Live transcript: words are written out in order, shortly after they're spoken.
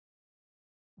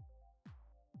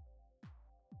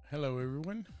Hello,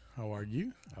 everyone. How are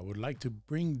you? I would like to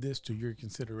bring this to your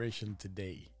consideration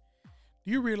today.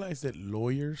 Do you realize that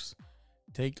lawyers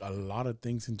take a lot of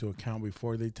things into account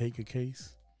before they take a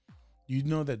case? You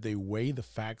know that they weigh the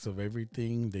facts of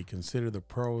everything. They consider the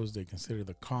pros, they consider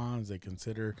the cons, they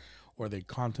consider or they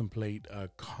contemplate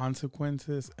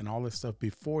consequences and all this stuff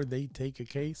before they take a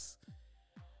case.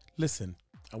 Listen,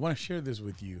 I want to share this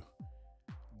with you.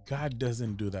 God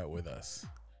doesn't do that with us.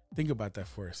 Think about that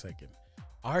for a second.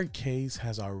 Our case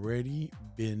has already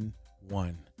been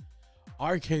won.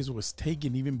 Our case was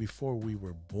taken even before we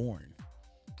were born.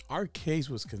 Our case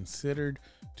was considered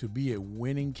to be a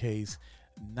winning case,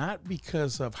 not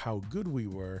because of how good we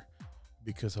were,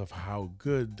 because of how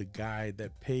good the guy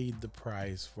that paid the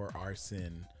price for our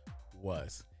sin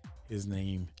was. His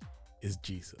name is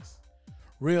Jesus.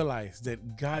 Realize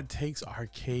that God takes our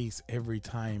case every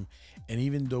time. And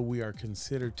even though we are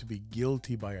considered to be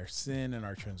guilty by our sin and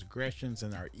our transgressions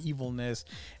and our evilness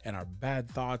and our bad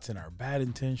thoughts and our bad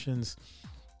intentions,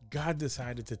 God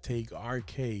decided to take our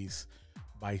case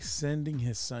by sending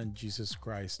his son, Jesus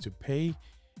Christ, to pay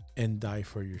and die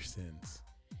for your sins.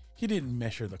 He didn't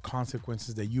measure the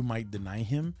consequences that you might deny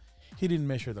him. He didn't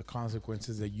measure the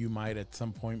consequences that you might at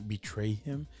some point betray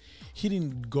him. He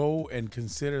didn't go and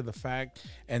consider the fact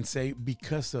and say,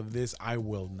 because of this, I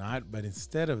will not. But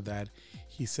instead of that,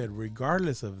 he said,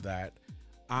 regardless of that,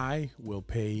 I will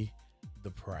pay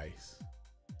the price.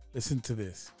 Listen to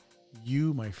this.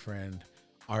 You, my friend,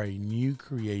 are a new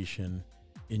creation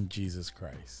in Jesus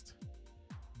Christ.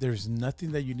 There's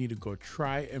nothing that you need to go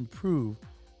try and prove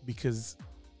because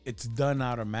it's done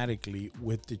automatically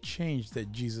with the change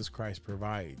that Jesus Christ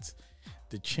provides.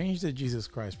 The change that Jesus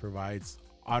Christ provides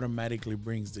automatically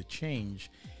brings the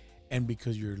change. And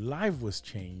because your life was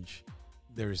changed,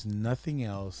 there is nothing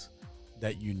else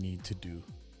that you need to do.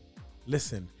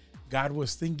 Listen, God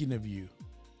was thinking of you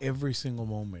every single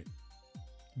moment.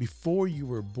 Before you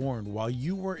were born, while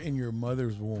you were in your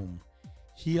mother's womb,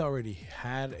 he already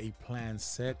had a plan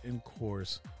set in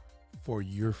course for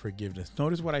your forgiveness.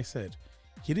 Notice what I said.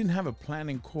 He didn't have a plan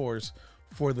in course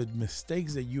for the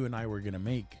mistakes that you and I were going to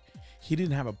make. He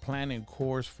didn't have a plan in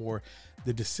course for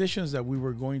the decisions that we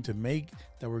were going to make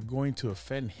that were going to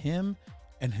offend him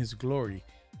and his glory.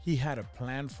 He had a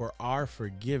plan for our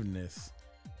forgiveness,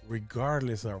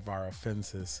 regardless of our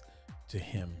offenses to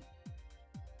him.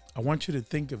 I want you to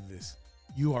think of this.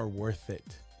 You are worth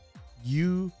it.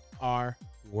 You are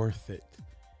worth it.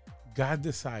 God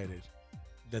decided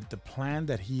that the plan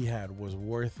that he had was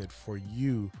worth it for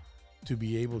you to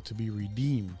be able to be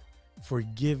redeemed,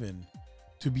 forgiven,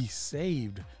 to be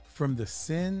saved from the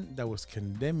sin that was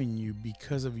condemning you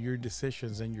because of your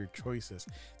decisions and your choices.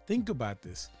 Think about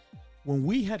this. When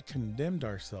we had condemned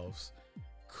ourselves,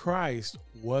 Christ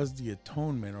was the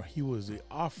atonement, or he was the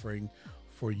offering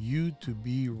for you to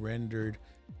be rendered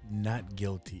not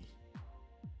guilty.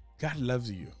 God loves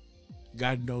you.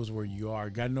 God knows where you are.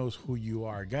 God knows who you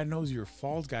are. God knows your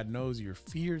faults. God knows your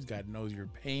fears. God knows your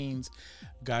pains.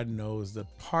 God knows the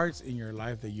parts in your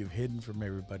life that you've hidden from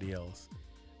everybody else.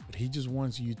 But he just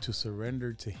wants you to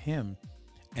surrender to him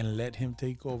and let him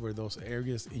take over those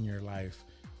areas in your life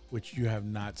which you have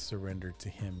not surrendered to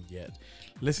him yet.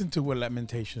 Listen to what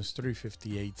Lamentations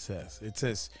 3:58 says. It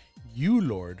says, "You,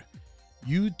 Lord,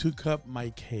 you took up my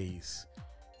case.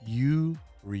 You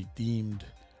redeemed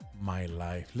my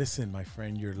life." Listen, my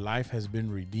friend, your life has been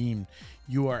redeemed.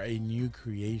 You are a new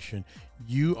creation.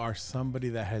 You are somebody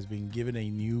that has been given a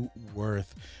new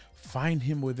worth. Find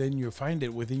it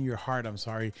within your heart,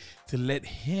 to let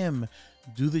him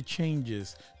do the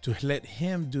changes, to let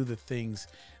him do the things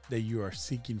that you are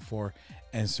seeking for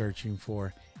and searching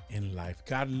for in life.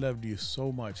 God loved you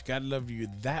so much. God loved you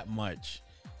that much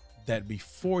that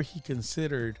before he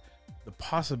considered the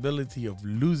possibility of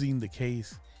losing the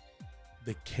case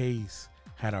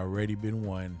had already been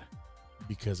won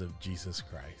because of Jesus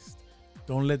Christ.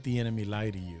 Don't let the enemy lie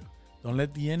to you. Don't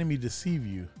let the enemy deceive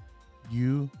you.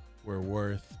 You were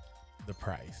worth the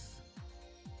price.